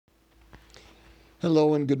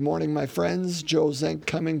Hello and good morning, my friends. Joe Zenk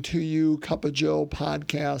coming to you, Cup of Joe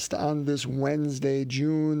podcast on this Wednesday,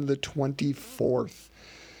 June the 24th.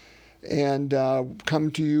 And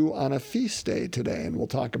come to you on a feast day today, and we'll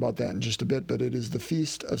talk about that in just a bit, but it is the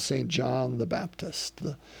feast of St. John the Baptist,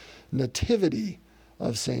 the nativity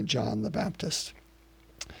of St. John the Baptist.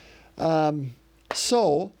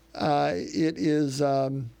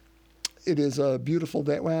 It is a beautiful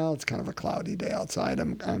day. Well, it's kind of a cloudy day outside.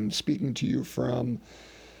 I'm speaking to you from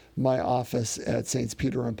my office at Saints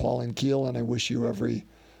Peter and Paul in Kiel, and I wish you every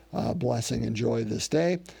blessing and joy this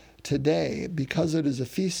day. Today, because it is a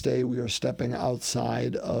feast day, we are stepping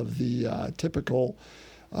outside of the typical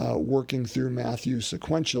working through Matthew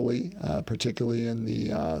sequentially, particularly in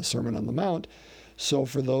the Sermon on the Mount. So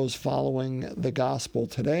for those following the gospel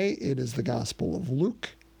today, it is the Gospel of Luke,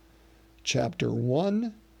 chapter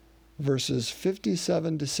 1, verses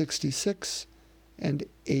 57 to 66 and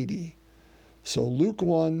 80. So Luke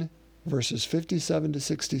 1, verses 57 to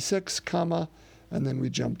 66, comma, and then we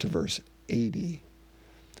jump to verse 80.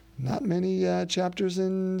 Not many chapters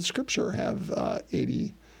in Scripture have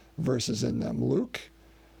 80 verses in them. Luke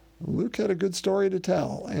had a good story to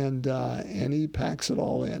tell, and he packs it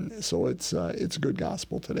all in. So it's good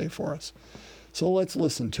gospel today for us. So let's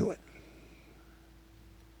listen to it.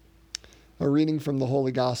 A reading from the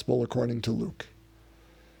Holy Gospel according to Luke.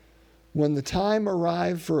 When the time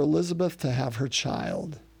arrived for Elizabeth to have her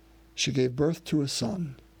child, she gave birth to a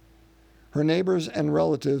son. Her neighbors and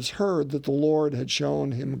relatives heard that the Lord had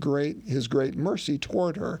shown his great mercy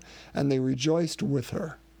toward her, and they rejoiced with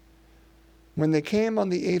her. When they came on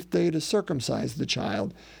the 8th day to circumcise the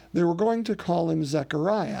child, they were going to call him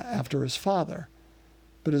Zechariah after his father.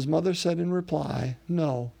 But his mother said in reply,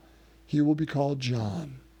 "No, he will be called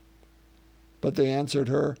John." But they answered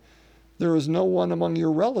her, "There is no one among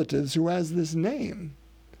your relatives who has this name."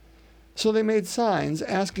 So they made signs,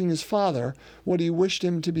 asking his father what he wished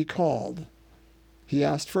him to be called. He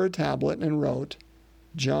asked for a tablet and wrote,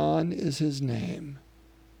 "John is his name."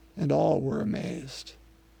 And all were amazed.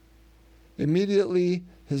 Immediately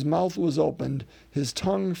his mouth was opened, his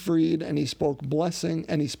tongue freed, and he spoke blessing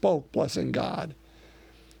God.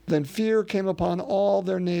 Then fear came upon all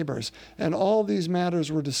their neighbors, and all these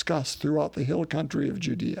matters were discussed throughout the hill country of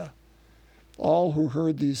Judea. All who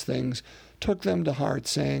heard these things took them to heart,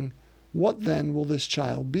 saying, "What then will this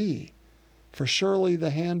child be? For surely the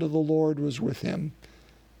hand of the Lord was with him."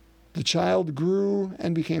 The child grew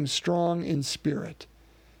and became strong in spirit,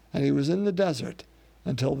 and he was in the desert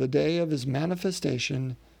until the day of his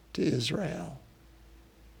manifestation to Israel.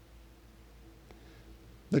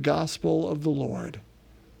 The Gospel of the Lord.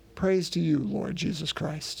 Praise to you, Lord Jesus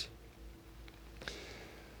Christ.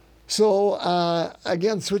 So,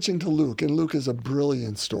 again, switching to Luke, and Luke is a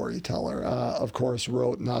brilliant storyteller. Of course,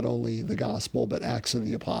 wrote not only the Gospel, but Acts of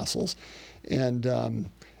the Apostles. And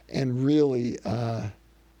really,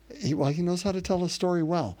 he knows how to tell a story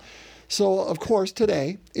well. So, of course,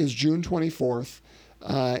 today is June 24th,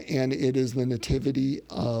 and it is the nativity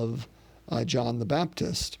of John the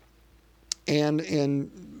Baptist.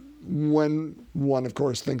 And when one, of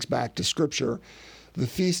course, thinks back to Scripture, the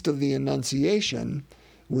Feast of the Annunciation,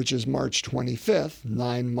 which is March 25th,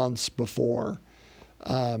 9 months before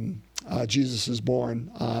Jesus is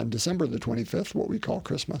born on December the 25th, what we call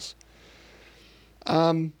Christmas.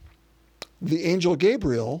 The angel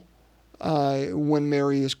Gabriel, when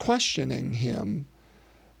Mary is questioning him,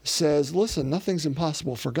 says, "Listen, nothing's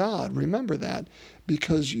impossible for God. Remember that,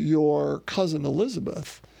 because your cousin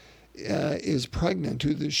Elizabeth is pregnant.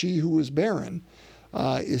 She who is barren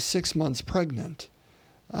is 6 months pregnant."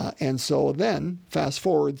 And so then, fast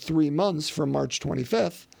forward 3 months from March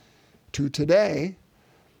 25th to today,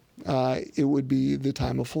 it would be the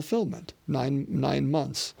time of fulfillment, nine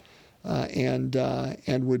months, and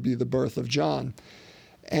would be the birth of John.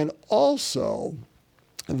 And also,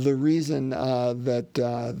 the reason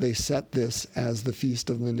that they set this as the Feast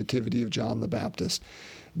of the Nativity of John the Baptist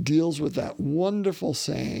deals with that wonderful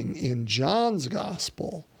saying in John's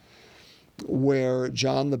Gospel where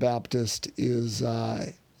John the Baptist is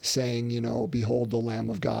saying, "Behold the Lamb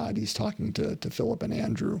of God." He's talking to Philip and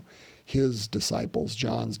Andrew, his disciples,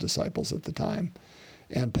 John's disciples at the time,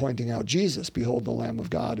 and pointing out Jesus, "Behold the Lamb of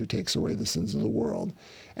God who takes away the sins of the world,"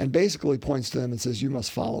 and basically points to them and says, "You must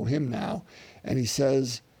follow him now." And he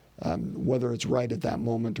says, whether it's right at that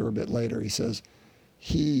moment or a bit later, he says,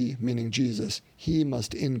 "He," meaning Jesus, "he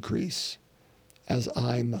must increase as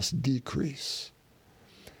I must decrease."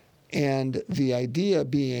 And the idea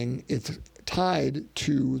being it's tied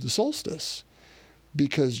to the solstice,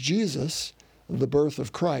 because Jesus, the birth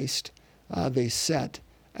of Christ, they set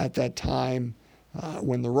at that time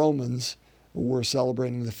when the Romans we're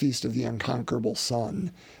celebrating the Feast of the Unconquerable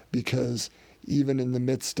Sun, because even in the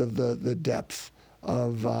midst of the depth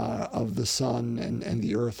of the sun and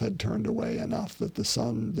the earth had turned away enough that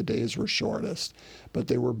the days were shortest, but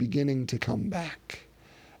they were beginning to come back.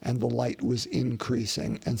 And the light was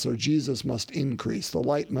increasing. And so Jesus must increase. The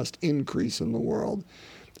light must increase in the world,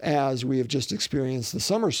 as we have just experienced the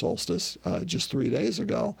summer solstice just 3 days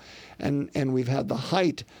ago. And we've had the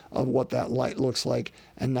height of what that light looks like.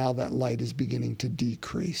 And now that light is beginning to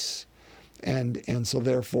decrease. And so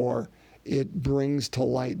therefore, it brings to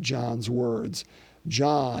light John's words.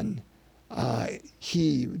 John,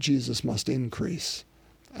 Jesus must increase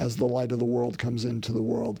as the light of the world comes into the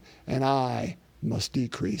world. And I must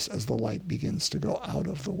decrease as the light begins to go out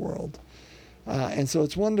of the world. And so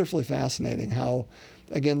it's wonderfully fascinating how,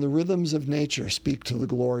 again, the rhythms of nature speak to the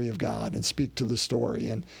glory of God and speak to the story.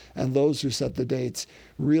 And those who set the dates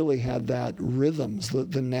really had that rhythms,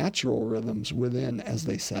 the natural rhythms within as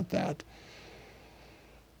they set that.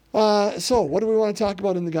 So what do we want to talk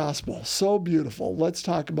about in the gospel? So beautiful. Let's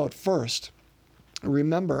talk about first.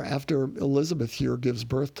 Remember, after Elizabeth here gives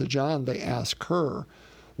birth to John, they ask her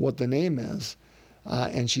what the name is.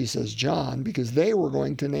 And she says John, because they were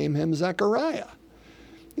going to name him Zechariah.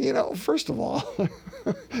 First of all,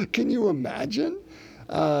 can you imagine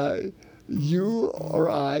you or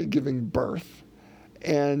I giving birth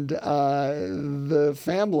and the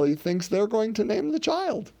family thinks they're going to name the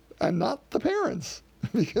child and not the parents?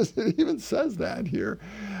 Because it even says that here.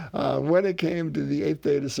 When it came to the 8th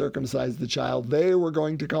day to circumcise the child, they were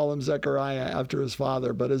going to call him Zechariah after his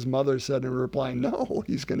father, but his mother said in reply, no,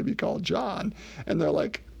 he's going to be called John. And they're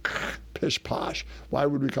like, pish posh, why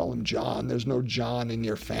would we call him John? There's no John in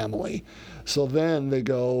your family. So then they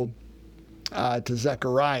go to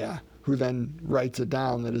Zechariah, who then writes it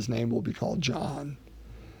down that his name will be called John.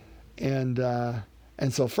 And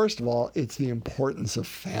so first of all, it's the importance of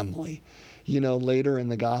family. Later in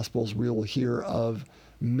the Gospels, we will hear of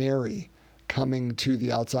Mary coming to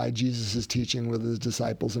the outside. Jesus is teaching with his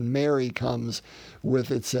disciples, and Mary comes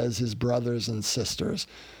with, it says, his brothers and sisters.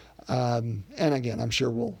 And again, I'm sure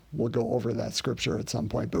we'll go over that scripture at some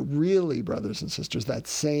point. But really, brothers and sisters, that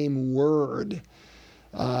same word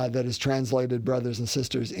that is translated brothers and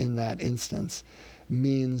sisters in that instance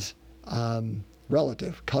means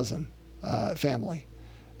relative, cousin, family.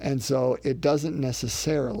 And so it doesn't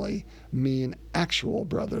necessarily mean actual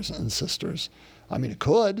brothers and sisters. I mean, it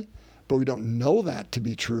could, but we don't know that to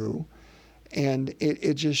be true. And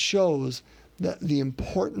it just shows the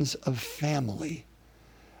importance of family.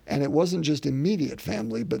 And it wasn't just immediate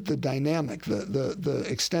family, but the dynamic, the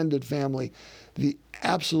extended family, the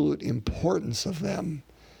absolute importance of them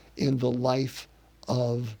in the life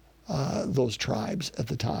of those tribes at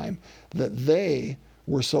the time, that they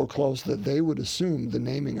were so close that they would assume the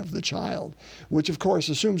naming of the child, which of course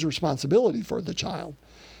assumes responsibility for the child.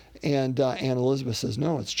 And Elizabeth says,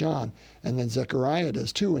 no, it's John. And then Zechariah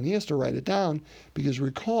does too, and he has to write it down because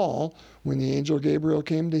recall when the angel Gabriel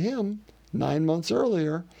came to him 9 months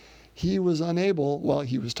earlier, he was unable,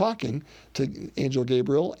 he was talking to angel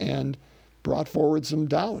Gabriel and brought forward some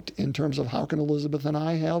doubt in terms of how can Elizabeth and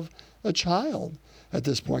I have a child at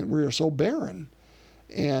this point? We are so barren.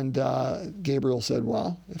 And Gabriel said,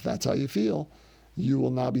 well, if that's how you feel, you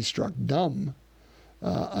will now be struck dumb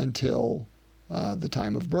until the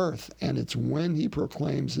time of birth. And it's when he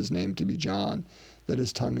proclaims his name to be John that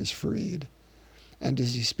his tongue is freed. And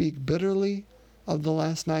does he speak bitterly of the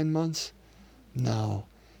last 9 months? No.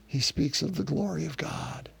 He speaks of the glory of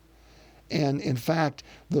God. And in fact,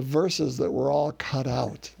 the verses that were all cut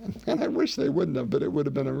out, and I wish they wouldn't have, but it would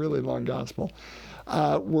have been a really long gospel,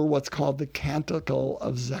 were what's called the Canticle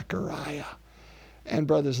of Zechariah. And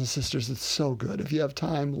brothers and sisters, it's so good. If you have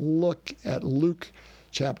time, look at Luke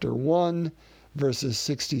chapter 1, verses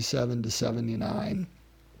 67 to 79.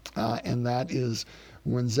 And that is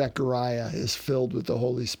when Zechariah is filled with the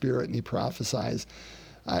Holy Spirit and he prophesies.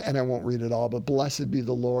 And I won't read it all, but blessed be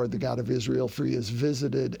the Lord, the God of Israel, for he has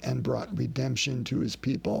visited and brought redemption to his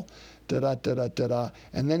people.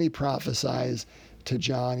 And then he prophesies to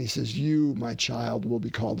John. He says, you, my child, will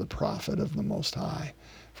be called a prophet of the Most High,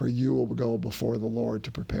 for you will go before the Lord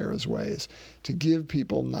to prepare his ways, to give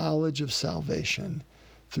people knowledge of salvation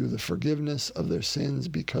through the forgiveness of their sins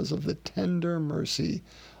because of the tender mercy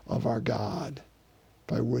of our God,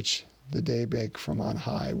 by which the daybreak from on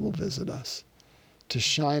high will visit us, to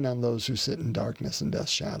shine on those who sit in darkness and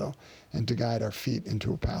death's shadow, and to guide our feet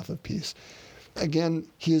into a path of peace. Again,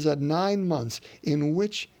 he is at 9 months in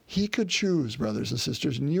which he could choose, brothers and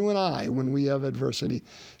sisters, and you and I, when we have adversity,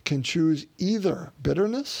 can choose either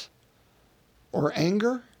bitterness or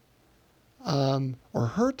anger or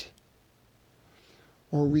hurt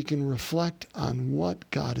or we can reflect on what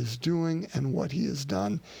God is doing and what he has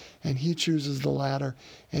done. And he chooses the latter,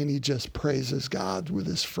 and he just praises God with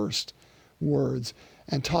his first words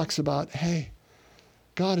and talks about, hey,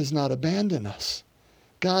 God has not abandoned us.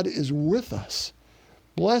 God is with us.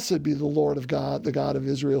 Blessed be the Lord of God, the God of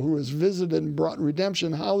Israel, who has visited and brought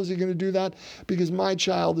redemption. How is he going to do that? Because my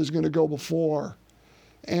child is going to go before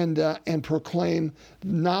and proclaim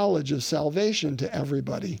knowledge of salvation to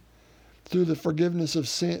everybody through the forgiveness of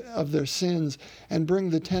sin, of their sins, and bring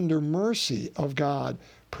the tender mercy of God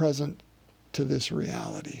present to this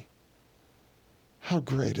reality. How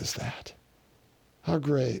great is that? How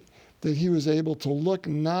great that he was able to look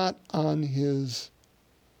not on his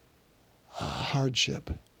hardship,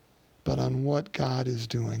 but on what God is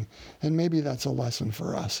doing. And maybe that's a lesson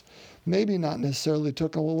for us. Maybe not necessarily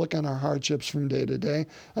took a look on our hardships from day to day,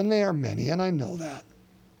 and they are many, and I know that.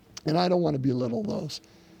 And I don't want to belittle those.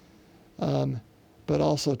 But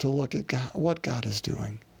also to look at God, what God is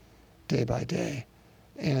doing day by day,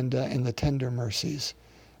 and the tender mercies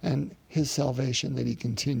and his salvation that he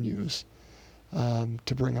continues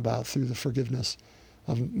to bring about through the forgiveness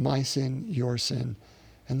of my sin, your sin,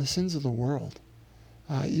 and the sins of the world,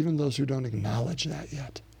 even those who don't acknowledge that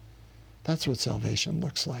yet. That's what salvation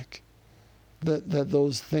looks like. That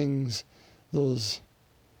those things, those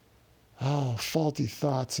faulty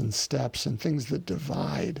thoughts and steps and things that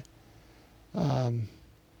divide,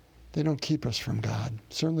 they don't keep us from God.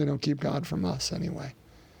 Certainly don't keep God from us anyway.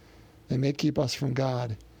 They may keep us from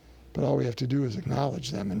God, but all we have to do is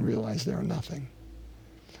acknowledge them and realize they're nothing.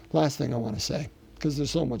 Last thing I want to say, because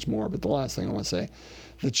there's so much more, but the last thing I want to say,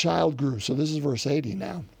 the child grew. So this is verse 80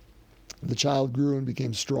 now. The child grew and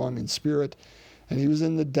became strong in spirit, and he was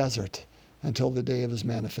in the desert until the day of his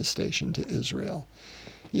manifestation to Israel.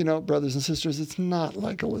 You know, brothers and sisters, it's not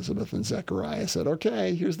like Elizabeth and Zechariah said,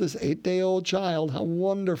 okay, here's this 8-day-old child. How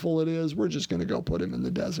wonderful it is. We're just going to go put him in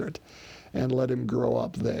the desert and let him grow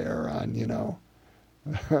up there on,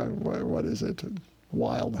 what is it,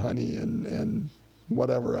 wild honey and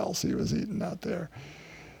whatever else he was eating out there.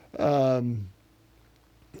 And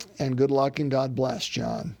good luck and God bless,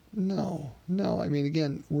 John. No. I mean,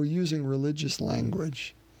 again, we're using religious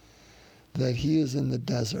language that he is in the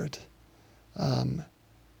desert,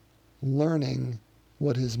 learning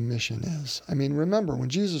what his mission is. I mean, remember, when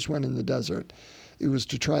Jesus went in the desert, it was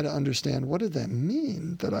to try to understand, what did that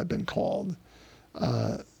mean that I've been called?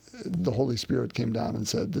 The Holy Spirit came down and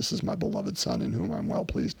said, this is my beloved Son in whom I'm well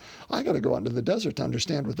pleased. I got to go out into the desert to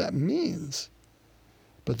understand what that means.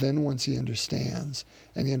 But then once he understands,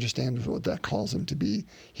 and he understands what that calls him to be,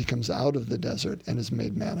 he comes out of the desert and is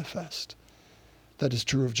made manifest. That is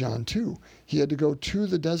true of John too. He had to go to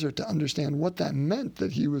the desert to understand what that meant,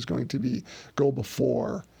 that he was going to go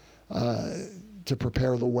before to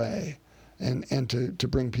prepare the way and to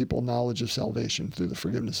bring people knowledge of salvation through the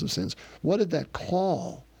forgiveness of sins. What did that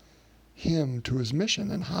call him to his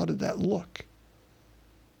mission, and how did that look?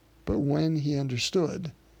 But when he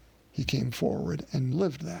understood, he came forward and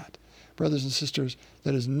lived that. Brothers and sisters,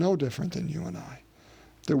 that is no different than you and I.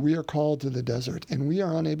 That we are called to the desert, and we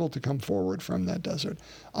are unable to come forward from that desert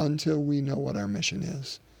until we know what our mission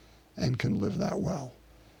is and can live that well.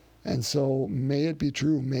 And so may it be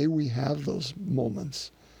true, may we have those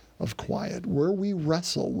moments of quiet where we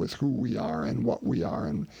wrestle with who we are and what we are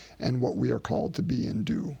and what we are called to be and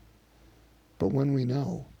do. But when we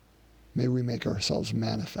know, may we make ourselves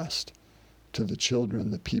manifest to the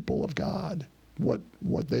children, the people of God, what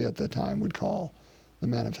they at the time would call the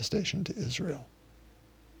manifestation to Israel.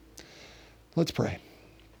 Let's pray.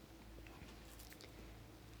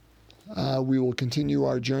 We will continue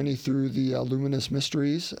our journey through the luminous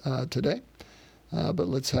mysteries today, but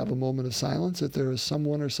let's have a moment of silence. If there is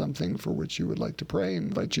someone or something for which you would like to pray, I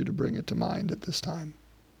invite you to bring it to mind at this time.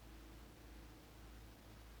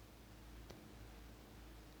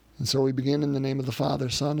 And so we begin in the name of the Father,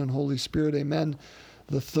 Son, and Holy Spirit. Amen.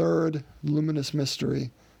 The third luminous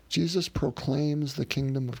mystery, Jesus proclaims the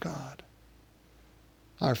kingdom of God.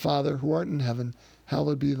 Our Father, who art in heaven,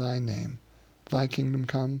 hallowed be thy name. Thy kingdom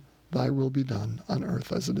come, thy will be done, on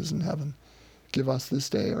earth as it is in heaven. Give us this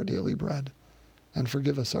day our daily bread, and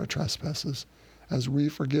forgive us our trespasses, as we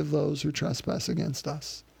forgive those who trespass against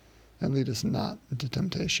us. And lead us not into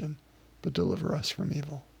temptation, but deliver us from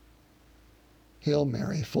evil. Hail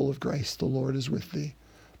Mary, full of grace, the Lord is with thee.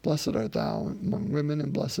 Blessed art thou among women,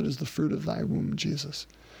 and blessed is the fruit of thy womb, Jesus.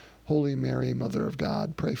 Holy Mary, Mother of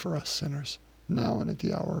God, pray for us sinners, now and at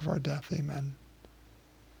the hour of our death. Amen.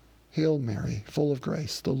 Hail Mary, full of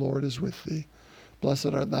grace, the Lord is with thee. Blessed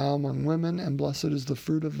art thou among women, and blessed is the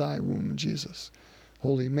fruit of thy womb, Jesus.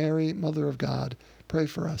 Holy Mary, Mother of God, pray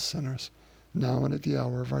for us sinners, now and at the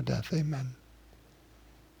hour of our death. Amen.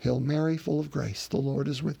 Hail Mary, full of grace, the Lord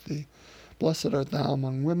is with thee. Blessed art thou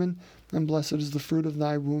among women, and blessed is the fruit of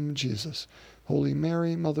thy womb, Jesus. Holy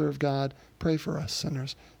Mary, Mother of God, pray for us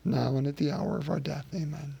sinners, now and at the hour of our death.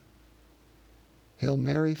 Amen. Hail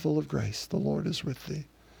Mary, full of grace, the Lord is with thee.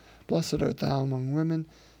 Blessed art thou among women,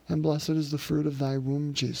 and blessed is the fruit of thy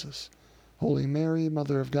womb, Jesus. Holy Mary,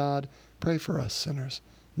 Mother of God, pray for us sinners,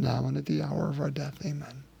 now and at the hour of our death.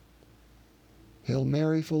 Amen. Hail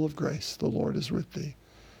Mary, full of grace, the Lord is with thee.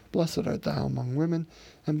 Blessed art thou among women,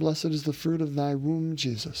 and blessed is the fruit of thy womb,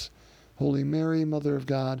 Jesus. Holy Mary, Mother of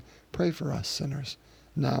God, pray for us sinners,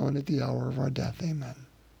 now and at the hour of our death. Amen.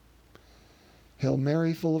 Hail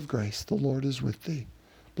Mary, full of grace, the Lord is with thee.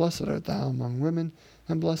 Blessed art thou among women,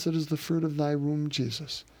 and blessed is the fruit of thy womb,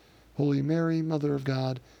 Jesus. Holy Mary, Mother of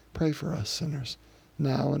God, pray for us sinners,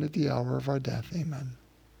 now and at the hour of our death. Amen.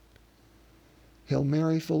 Hail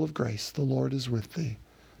Mary, full of grace, the Lord is with thee.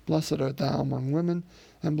 Blessed art thou among women,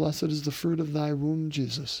 and blessed is the fruit of thy womb,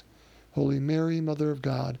 Jesus. Holy Mary, Mother of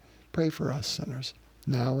God, pray for us sinners,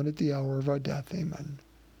 now and at the hour of our death. Amen.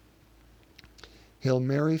 Hail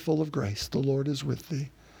Mary, full of grace, the Lord is with thee.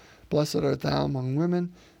 Blessed art thou among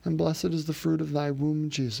women, and blessed is the fruit of thy womb,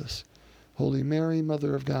 Jesus. Holy Mary,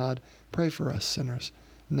 Mother of God, pray for us sinners,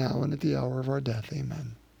 now and at the hour of our death.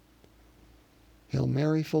 Amen. Hail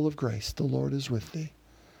Mary, full of grace, the Lord is with thee.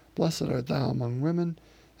 Blessed art thou among women,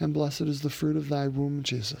 and blessed is the fruit of thy womb,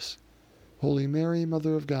 Jesus. Holy Mary,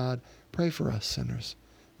 Mother of God, pray for us sinners,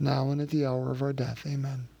 now and at the hour of our death.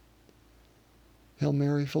 Amen. Hail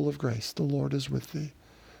Mary, full of grace, the Lord is with thee.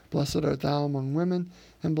 Blessed art thou among women,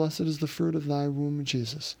 and blessed is the fruit of thy womb,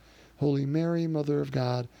 Jesus. Holy Mary, Mother of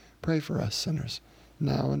God, pray for us sinners,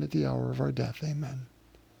 now and at the hour of our death. Amen.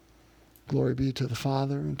 Glory be to the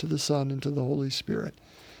Father, and to the Son, and to the Holy Spirit,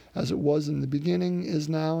 as it was in the beginning, is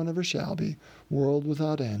now, and ever shall be, world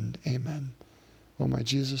without end. Amen. O my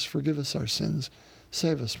Jesus, forgive us our sins,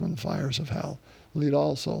 save us from the fires of hell, lead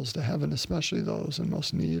all souls to heaven, especially those in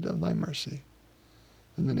most need of thy mercy.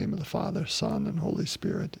 In the name of the Father, Son, and Holy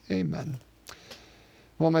Spirit. Amen.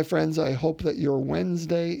 Well, my friends, I hope that your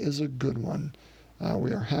Wednesday is a good one.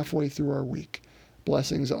 We are halfway through our week.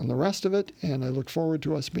 Blessings on the rest of it, and I look forward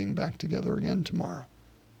to us being back together again tomorrow.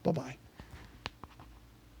 Bye-bye.